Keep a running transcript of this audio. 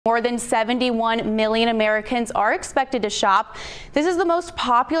More than 71 million Americans are expected to shop. This is the most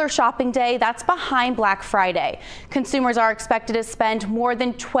popular shopping day. That's behind Black Friday. Consumers are expected to spend more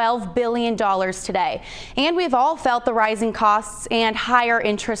than $12 billion today. And we've all felt the rising costs and higher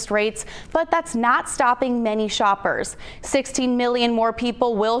interest rates, but that's not stopping many shoppers. 16 million more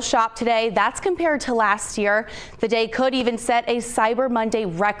people will shop today. That's compared to last year. The day could even set a Cyber Monday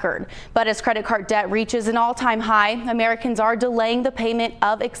record. But as credit card debt reaches an all-time high, Americans are delaying the payment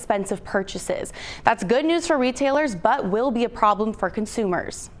of expensive purchases. That's good news for retailers, but will be a problem for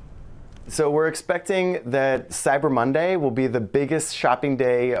consumers. So we're expecting that Cyber Monday will be the biggest shopping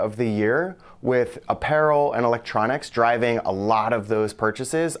day of the year, with apparel and electronics driving a lot of those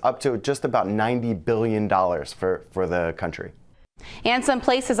purchases, up to just about $90 billion for the country. And some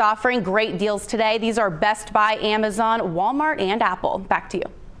places offering great deals today. These are Best Buy, Amazon, Walmart, and Apple. Back to you.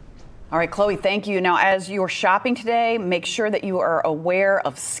 All right, Chloe, thank you. Now, as you're shopping today, make sure that you are aware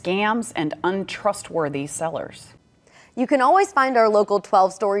of scams and untrustworthy sellers. You can always find our local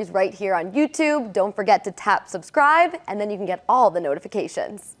 12 stories right here on YouTube. Don't forget to tap subscribe, and then you can get all the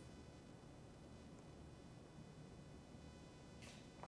notifications.